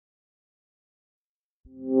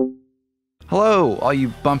Hello, all you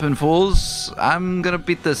bumping fools. I'm gonna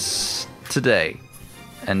beat this today.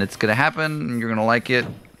 And it's gonna happen, and you're gonna like it.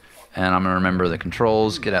 And I'm gonna remember the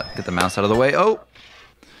controls, get the mouse out of the way. Oh!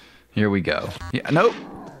 Here we go. Yeah, nope.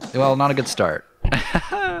 Well, not a good start.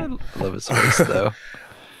 I love his face, though.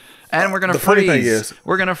 And we're gonna freeze. Funny thing is,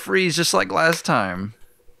 we're gonna freeze just like last time.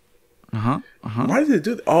 Why did it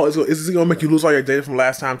do that? Oh, is it gonna make you lose all your data from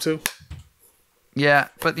last time too? Yeah,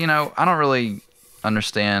 but you know, I don't really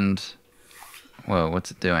understand. Whoa, what's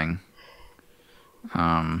it doing?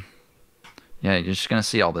 Yeah, you're just gonna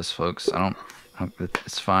see all this, folks.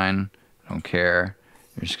 It's fine. I don't care.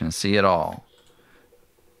 You're just gonna see it all.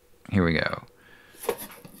 Here we go.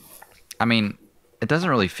 I mean, it doesn't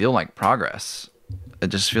really feel like progress. It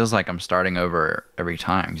just feels like I'm starting over every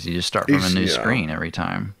time, because you just start from a new screen every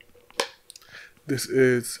time. This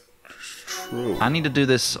is true. I need to do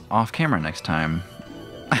this off camera next time.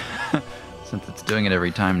 Since it's doing it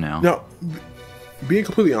every time now. Now, being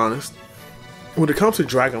completely honest, when it comes to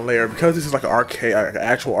Dragon Lair, because this is like an arcade, like an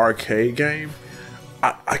actual arcade game,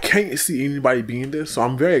 I can't see anybody beating this. So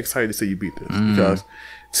I'm very excited to see you beat this, because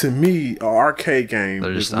to me, an arcade game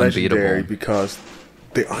is legendary unbeatable. Because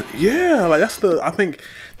I think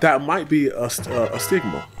that might be a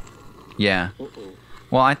stigma. Yeah.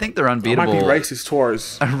 Well, I think they're unbeatable. I might be racist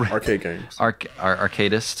towards arcade games.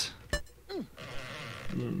 Arcadist.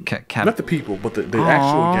 Not the people, but the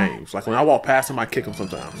actual games. Like when I walk past them, I kick them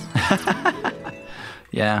sometimes.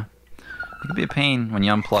 Yeah. It could be a pain when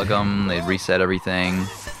you unplug them. They reset everything.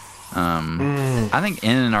 I think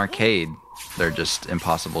in an arcade, they're just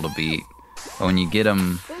impossible to beat. But when you get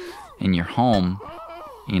them in your home,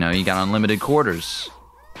 you know, you got unlimited quarters.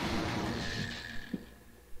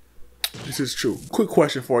 This is true. Quick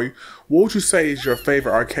question for you. What would you say is your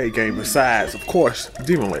favorite arcade game besides, of course,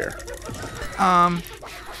 Demon Lair?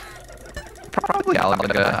 Probably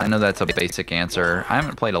Galaga. I know that's a basic answer. I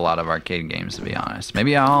haven't played a lot of arcade games, to be honest.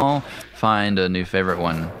 Maybe I'll find a new favorite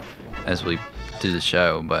one as we do the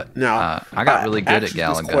show, but now, I got really good at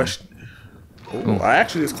Galaga. I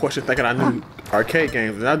actually this question thinking I knew arcade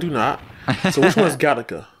games, and I do not. So which one is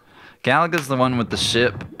Galaga? Galaga's the one with the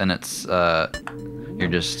ship, and it's, you're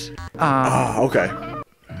just... okay.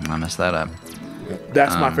 I messed that up.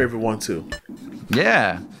 That's my favorite one, too.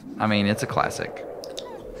 Yeah. I mean, it's a classic.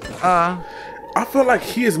 I feel like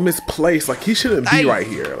he is misplaced. Like, he shouldn't be right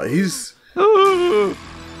here. Like, he's... I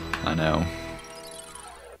know.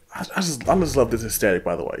 I just love this aesthetic,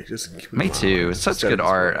 by the way. Me too. It's such good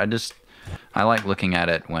art. I like looking at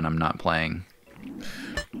it when I'm not playing.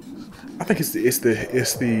 I think it's the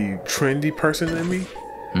trendy person in me.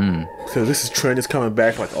 So this trend is coming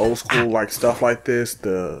back, like old school, like stuff like this.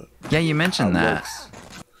 Yeah, you mentioned that.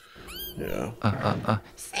 Yeah.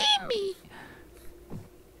 Sammy.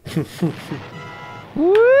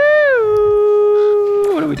 Woo!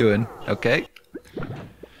 What are we doing? Okay.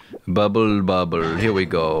 Bubble, bubble. Here we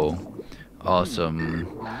go. Awesome.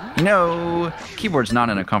 You know, keyboard's not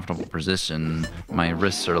in a comfortable position. My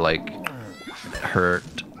wrists are like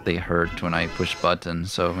hurt. They hurt when I push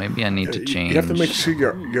buttons, so maybe I need to change. You have to make sure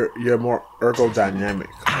you're more ergodynamic.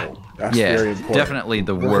 That's very important. Definitely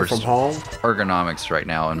the worst from home ergonomics right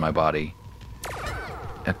now in my body.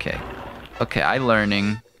 Okay,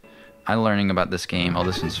 I'm learning about this game. Oh,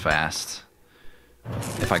 this one's fast.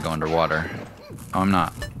 If I go underwater, oh, I'm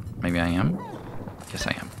not. Maybe I am. Yes,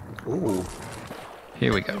 I am. Ooh.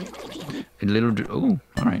 Here we go. A little. Ooh,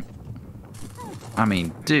 all right. I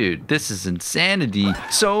mean, dude, this is insanity.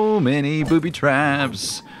 So many booby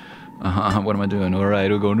traps. What am I doing? All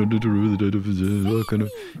right, we're going to do the...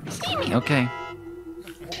 Okay.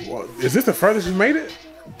 Well, is this the furthest you made it?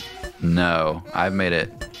 No, I've made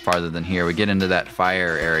it farther than here. We get into that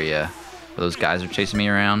fire area where those guys are chasing me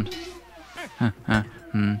around. Well, the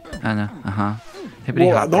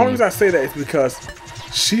only reason I say that is because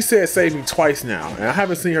she said save me twice now, and I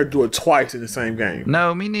haven't seen her do it twice in the same game.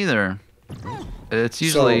 No, me neither. It's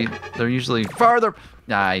usually, they're usually farther.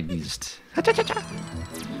 I just, yeah,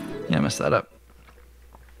 I messed that up.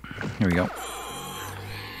 Here we go.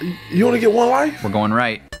 You only get one life? We're going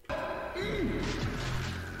right.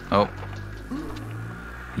 Oh.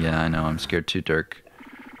 Yeah, I know, I'm scared too, Dirk.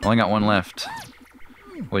 Only got one left.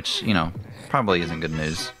 Which, you know, probably isn't good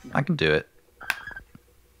news. I can do it.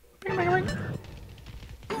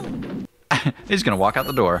 He's gonna walk out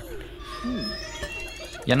the door.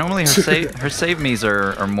 Yeah, normally her save me's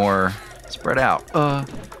are more spread out.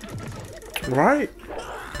 Right,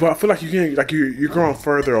 but I feel like you're growing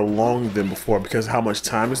further along than before because of how much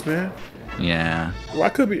time has been. Yeah. Well, I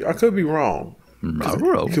could be wrong. Because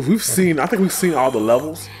I think we've seen all the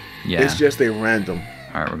levels. Yeah. It's just they random.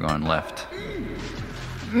 All right, we're going left.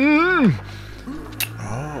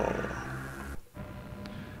 Oh.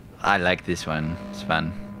 I like this one. It's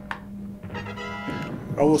fun.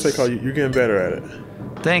 I will say, Cole, you're getting better at it.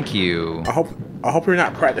 Thank you. I hope you're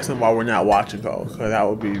not practicing while we're not watching, Cole, because that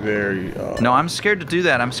would be very. No, I'm scared to do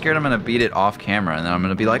that. I'm scared I'm gonna beat it off camera, and then I'm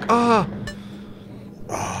gonna be like, oh,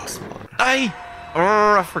 Smart. I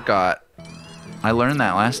forgot. I learned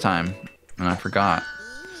that last time, and I forgot.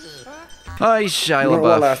 Ay, Shia You learned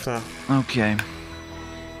what last LaBeouf. time? Okay.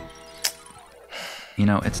 You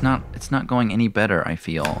know, it's not going any better, I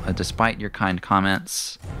feel, despite your kind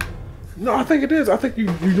comments. No, I think it is. I think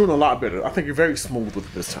you're doing a lot better. I think you're very smooth with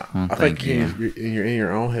it this time. Well, I think thank you. you're in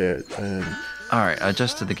your own head. And All right,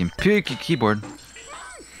 adjust to the keyboard.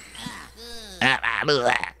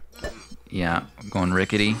 Yeah, I'm going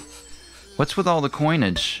rickety. What's with all the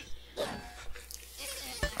coinage?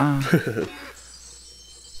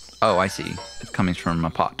 Oh, I see. It's coming from a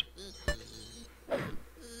pot.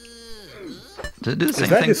 Does it do the same is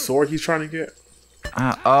that thing? his sword he's trying to get?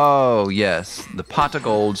 Oh, yes. The pot of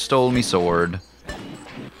gold stole me sword.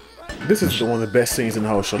 This is one of the best scenes in the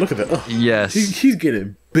whole show. Look at that. Yes. He's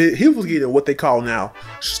getting big. He was getting what they call now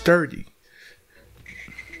sturdy.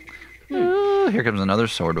 Here comes another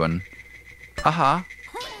sword one. Aha.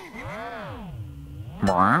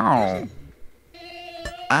 Wow.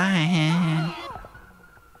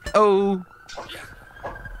 Oh.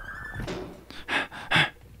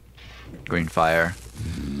 Green fire.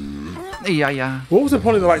 Yeah. What was the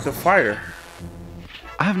point of like the fighter?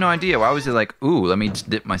 I have no idea. Why was he like, ooh, let me just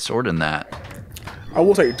dip my sword in that? I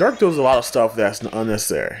will say Dirk does a lot of stuff that's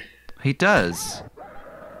unnecessary. He does.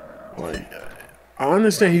 Like, I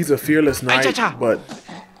understand he's a fearless knight, but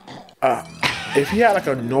if he had like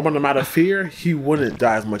a normal amount of fear, he wouldn't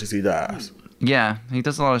die as much as he dies. Yeah, he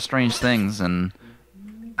does a lot of strange things, and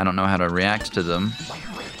I don't know how to react to them.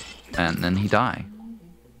 And then he die.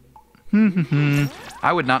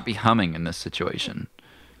 I would not be humming in this situation.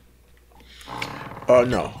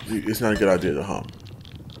 No, it's not a good idea to hum.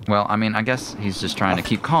 Well, I mean, I guess he's just trying to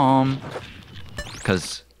keep calm,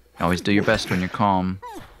 because you always do your best when you're calm.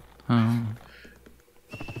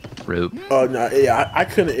 Rope. No, yeah, I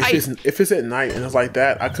couldn't. If it's at night and it's like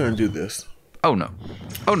that, I couldn't do this. Oh no.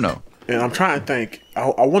 Oh no. And I'm trying to think.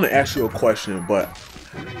 I want to ask you a question, but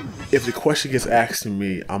if the question gets asked to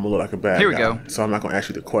me, I'm gonna look like a bad guy. Here we go. So I'm not gonna ask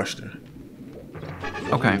you the question.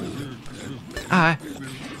 Okay.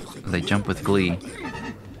 They jump with glee.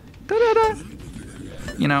 Da-da-da.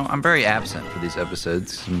 You know, I'm very absent for these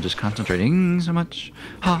episodes. I'm just concentrating so much.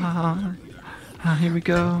 Here we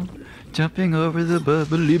go. Jumping over the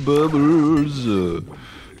bubbly bubbles.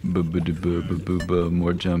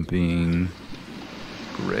 More jumping.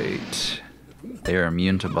 Great. They're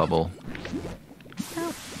immune to bubble.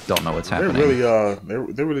 Don't know what's happening.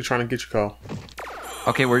 They're really trying to get you, Cole.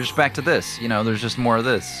 Okay, we're just back to this. You know, there's just more of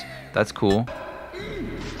this. That's cool.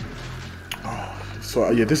 So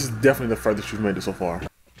yeah, this is definitely the furthest you've made it so far.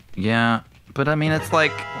 Yeah, but I mean, it's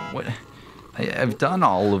like, what? I've done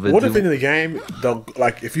all of it. What if in the game, though,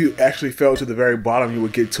 like if you actually fell to the very bottom, you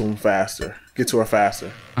would get to her faster?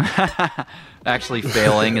 Actually,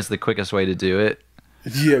 failing is the quickest way to do it.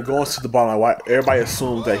 Yeah, going to the bottom. Like, everybody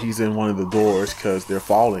assumes that he's in one of the doors because they're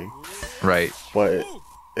falling. Right. But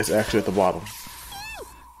it's actually at the bottom.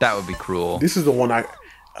 That would be cruel. This is the one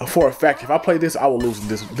for a fact, if I play this, I will lose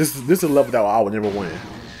this. This is a level that I would never win.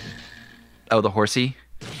 Oh, the horsey?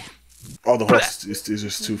 Oh, the horse is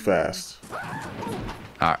just too fast.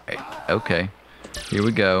 Alright, okay. Here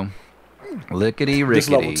we go. Lickety rickety. This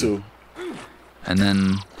level 2. And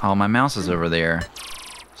then, oh, my mouse is over there.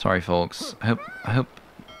 Sorry, folks. I hope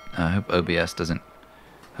OBS doesn't.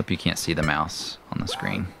 Hope you can't see the mouse on the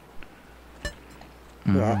screen.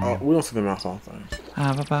 Yeah, we don't see the mouse on things.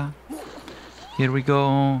 Here we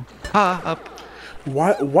go. Up.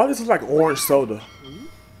 Why does it look like orange soda?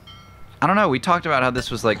 I don't know. We talked about how this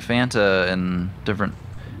was like Fanta and different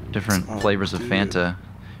flavors of Fanta,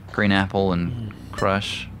 green apple and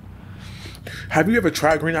Crush. Have you ever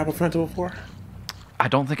tried green apple Fanta before? I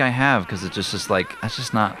don't think I have, because it's just like that's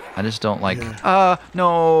just not. I just don't like. Yeah.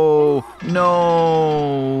 No.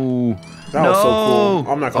 That was so cool.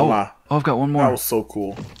 I'm not gonna lie. Oh, I've got one more. That was so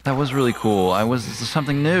cool. That was really cool. This is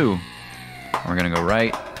something new. We're gonna go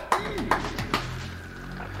right.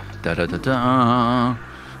 Da da da da.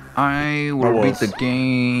 I will beat the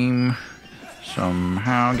game.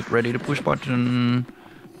 Somehow get ready to push button.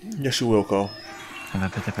 Yes, you will, Cole.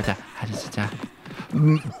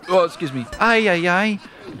 Oh, excuse me. Ay.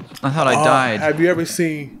 I thought I died. Have you ever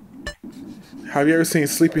seen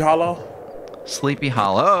Sleepy Hollow? Sleepy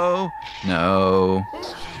Hollow? No.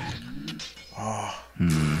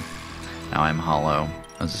 Now I'm hollow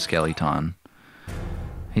as a skeleton.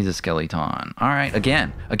 He's a skeleton. All right,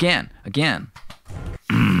 again. Again.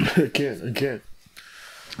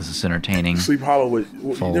 This is entertaining. Sleepy Hollow with...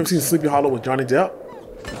 You never seen Sleepy Hollow with Johnny Depp?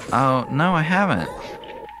 Oh, no, I haven't.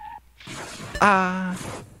 I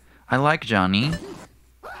like Johnny.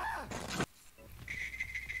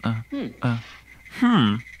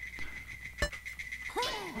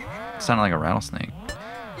 Sounded like a rattlesnake.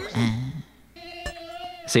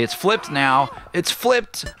 See, it's flipped now. It's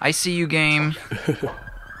flipped. I see you, game.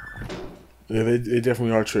 Yeah, they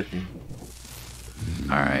definitely are tricky.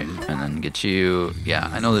 Alright, and then get you... Yeah,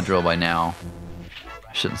 I know the drill by now.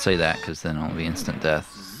 I shouldn't say that, because then it'll be instant death.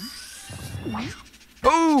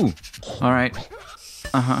 Ooh! Alright.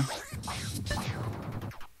 Uh-huh.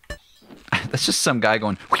 That's just some guy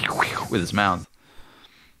going with his mouth.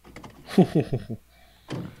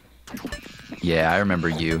 Yeah, I remember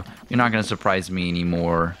you. You're not going to surprise me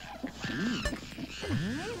anymore.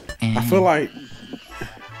 And... I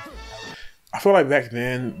feel like back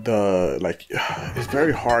then it's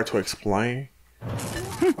very hard to explain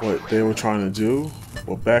what they were trying to do.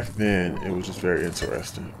 But back then it was just very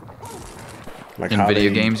interesting. Like in how video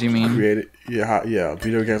they games, you mean? Created,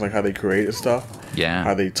 video games, like how they created stuff. Yeah.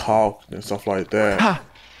 How they talk and stuff like that.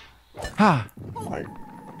 Like,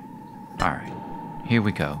 all right, here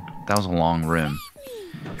we go. That was a long room.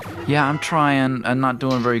 Yeah, I'm trying. I'm not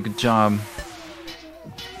doing a very good job.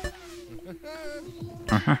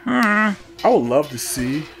 I would love to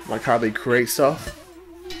see like how they create stuff.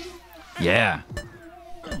 Yeah.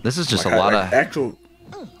 This is just like a lot of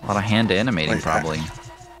hand animating, like, probably.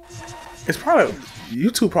 It's probably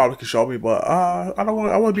YouTube probably can show me, but I don't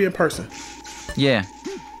want. I want to be in person. Yeah.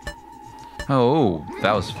 Oh,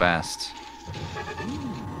 that was fast.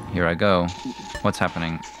 Here I go. What's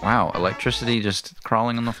happening? Wow, electricity just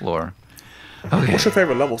crawling on the floor. Okay. What's your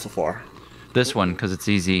favorite level so far? This one, because it's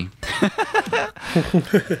easy.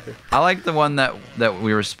 I like the one that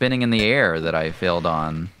we were spinning in the air that I failed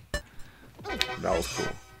on. That was cool.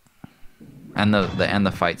 And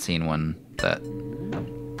the fight scene one that...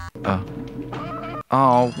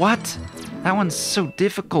 Oh, what? That one's so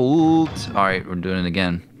difficult. Alright, we're doing it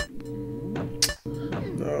again.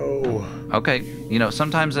 No. Okay, you know,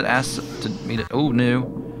 sometimes it asks me to... Oh,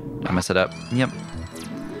 no. I messed it up. Yep.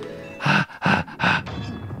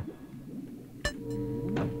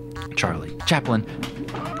 Charlie Chaplin.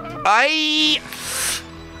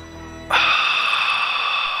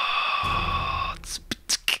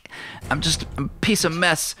 I'm just a piece of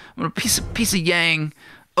mess. I'm a piece of yang.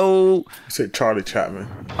 Oh. You said Charlie Chaplin.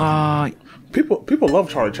 People love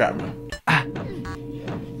Charlie Chaplin.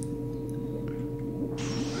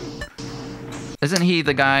 Isn't he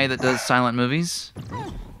the guy that does silent movies?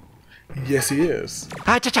 Yes, he is.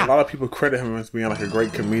 A lot of people credit him as being like a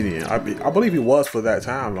great comedian. I believe he was for that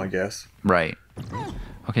time, I guess. Right.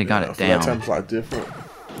 Okay, got it for down. that time, it's a lot different.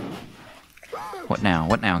 What now?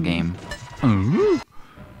 What now, game?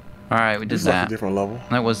 All right, we did This is that. like a different level.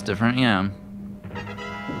 That was different, yeah.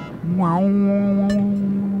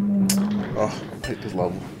 Oh, I hate this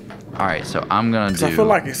level. All right, so I'm gonna do. I feel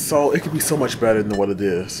like it could be so much better than what it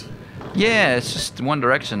is. Yeah, it's just one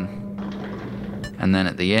direction. And then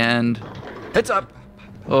at the end, it's up.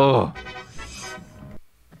 Oh.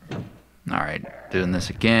 All right, doing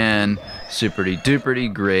this again. Superty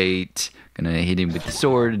duperty great. Gonna hit him with the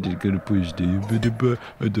sword. Gonna push the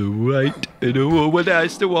right. I don't know what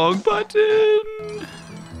that's the wrong button.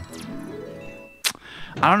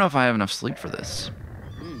 I don't know if I have enough sleep for this.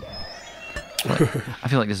 I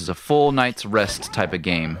feel like this is a full night's rest type of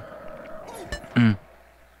game.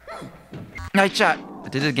 Night shot. I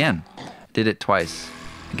did it again. Did it twice.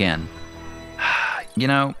 Again. You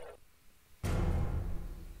know,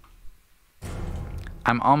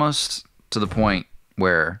 I'm almost to the point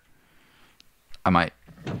where I might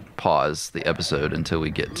pause the episode until we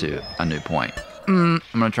get to a new point. I'm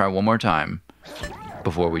going to try one more time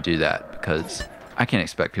before we do that, because I can't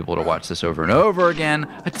expect people to watch this over and over again.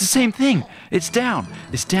 It's the same thing. It's down.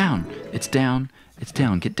 It's down. It's down. It's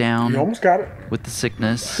down. Get down. You almost got it. With the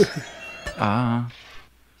sickness. I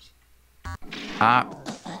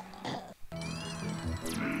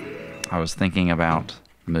was thinking about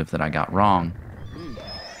the move that I got wrong.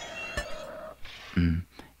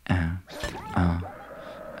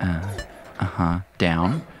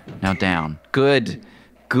 Down. Now down. Good.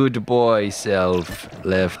 Good boy, self.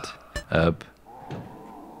 Left. Up.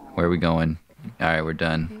 Where are we going? Alright, we're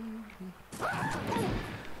done.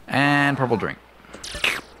 And purple drink.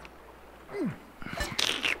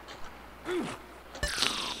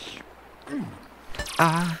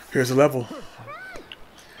 Here's a level.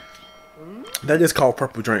 That is called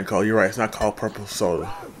purple drink, Cole. You're right. It's not called purple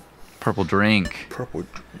soda. Purple drink. Purple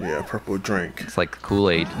drink. It's like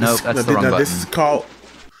Kool-Aid. Nope, that's the wrong button.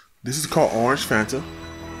 This is called Orange Fanta.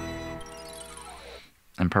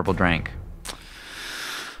 And purple drink.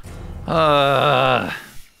 The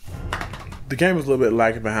game is a little bit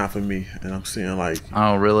lagging behind for me, and I'm seeing like.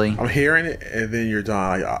 Oh really? I'm hearing it, and then you're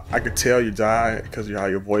dying. Like, I could tell you're dying because of how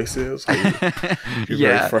your voice is. You're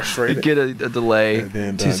very frustrated. You get a delay. And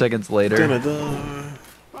then, 2 seconds later.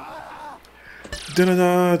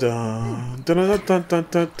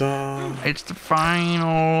 It's the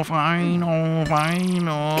final.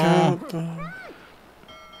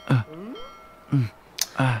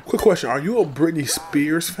 Quick question: are you a Britney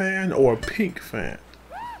Spears fan or a Pink fan?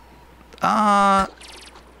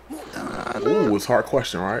 Ooh, it's a hard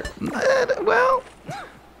question, right? Well,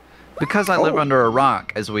 because I live under a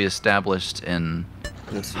rock, as we established in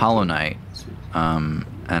Hollow Knight, and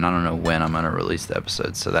I don't know when I'm gonna release the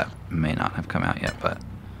episode, so that may not have come out yet. But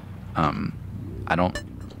I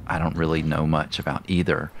don't really know much about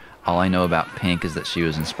either. All I know about Pink is that she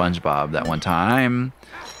was in SpongeBob that one time.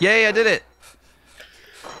 Yay! I did it.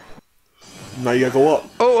 Now you gotta go up.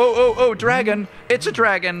 Oh, dragon! It's a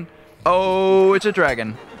dragon! Oh, it's a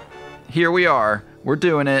dragon. Here we are. We're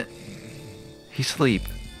doing it. He's asleep.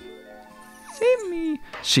 Save me.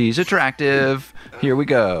 She's attractive. Here we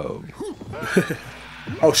go.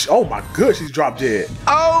 Oh my goodness, she's dropped dead.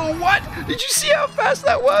 Oh, what? Did you see how fast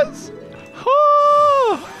that was?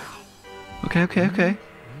 Oh. Okay.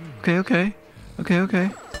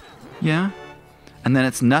 Yeah. And then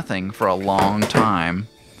it's nothing for a long time.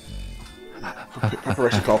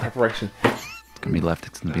 Preparation, call preparation. It's gonna be left.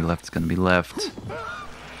 It's gonna be left. It's gonna be left.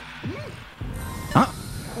 Huh?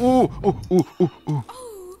 Ooh.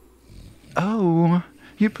 Oh,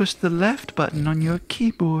 you pushed the left button on your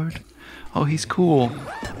keyboard. Oh, he's cool.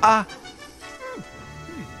 Ah.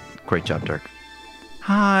 Great job, Dirk.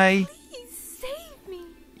 Hi. Please save me.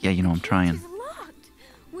 Yeah, you know I'm trying. It's locked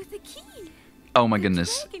with a key. Oh my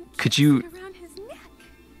goodness. Could you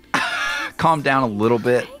calm down a little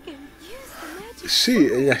bit?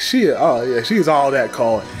 She's all that,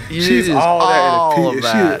 Colin. She's all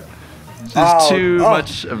that. There's too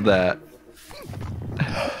much of that.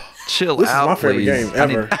 Chill out, please. This is my favorite game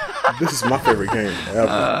ever. This is my favorite game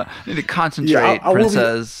ever. Need to concentrate,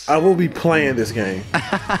 princess. I will be playing this game.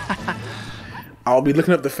 I'll be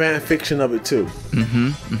looking up the fan fiction of it too.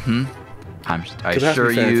 I assure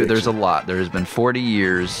you, there's a lot. There has been 40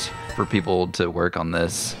 years for people to work on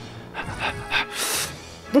this.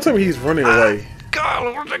 Don't tell me he's running away. God,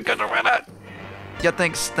 I wasn't gonna win it. Yeah,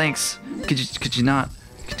 thanks. Could you not?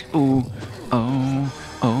 Oh,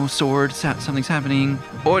 sword. Something's happening.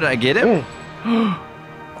 Oh, did I get him?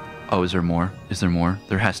 Oh, is there more?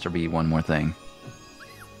 There has to be one more thing.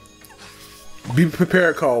 Be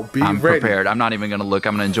prepared, Cole. I'm prepared. I'm not even gonna look.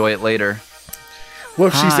 I'm gonna enjoy it later. What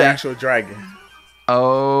if she's the actual dragon?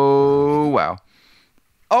 Oh, wow.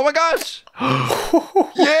 Oh my gosh!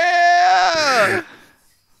 Yeah!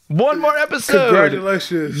 One more episode!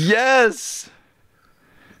 Congratulations. Yes!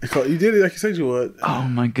 You did it like you said you would. Oh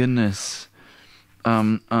my goodness.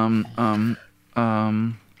 Were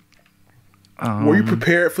you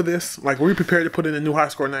prepared for this? Like, were you prepared to put in a new high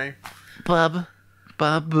score name? Bub.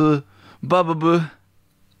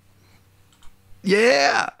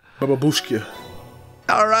 Yeah! Baba Bushkia.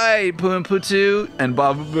 Alright, Poo and Putu and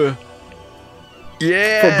Baba.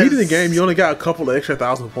 Yeah. For beating the game, you only got a couple of extra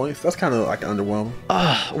 1,000 points. That's kind of like underwhelming.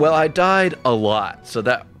 Well, I died a lot, so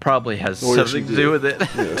that probably has something to do with it.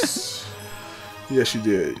 Yes. Yes, you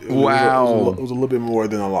did. Wow. It was a little bit more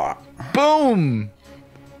than a lot. Boom.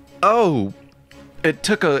 Oh, it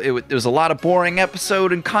took it was a lot of boring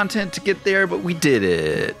episode and content to get there, but we did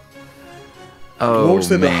it. Oh, what would you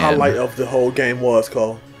say the highlight of the whole game was,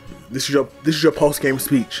 Cole? This is your post game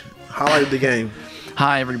speech. Highlight of the game.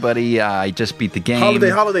 Hi everybody, I just beat the game.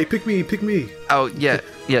 Holiday, pick me. Oh yeah,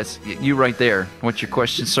 yes, you right there. What's your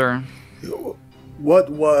question, sir? What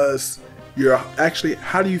was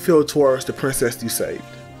how do you feel towards the princess you saved?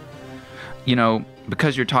 You know,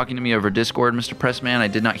 because you're talking to me over Discord, Mr. Pressman, I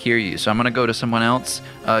did not hear you, so I'm gonna go to someone else.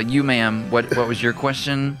 You, ma'am, what was your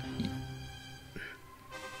question?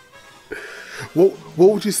 What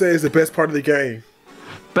would you say is the best part of the game?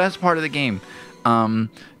 Best part of the game.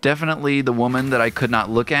 Definitely the woman that I could not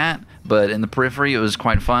look at, but in the periphery it was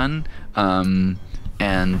quite fun.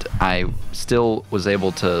 And I still was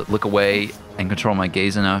able to look away and control my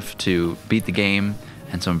gaze enough to beat the game,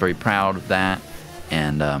 and so I'm very proud of that.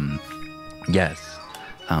 And yes,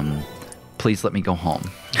 please let me go home.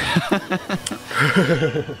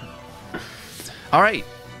 All right,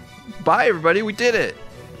 bye everybody, we did it.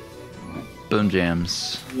 Boom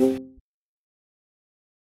jams.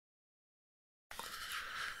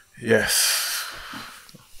 Yes.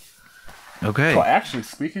 Okay. So actually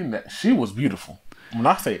speaking, that she was beautiful. When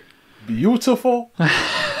I say beautiful,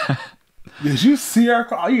 did you see her?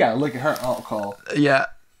 Oh, you gotta look at her up, Cole. Yeah.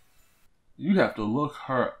 You have to look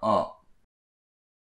her up.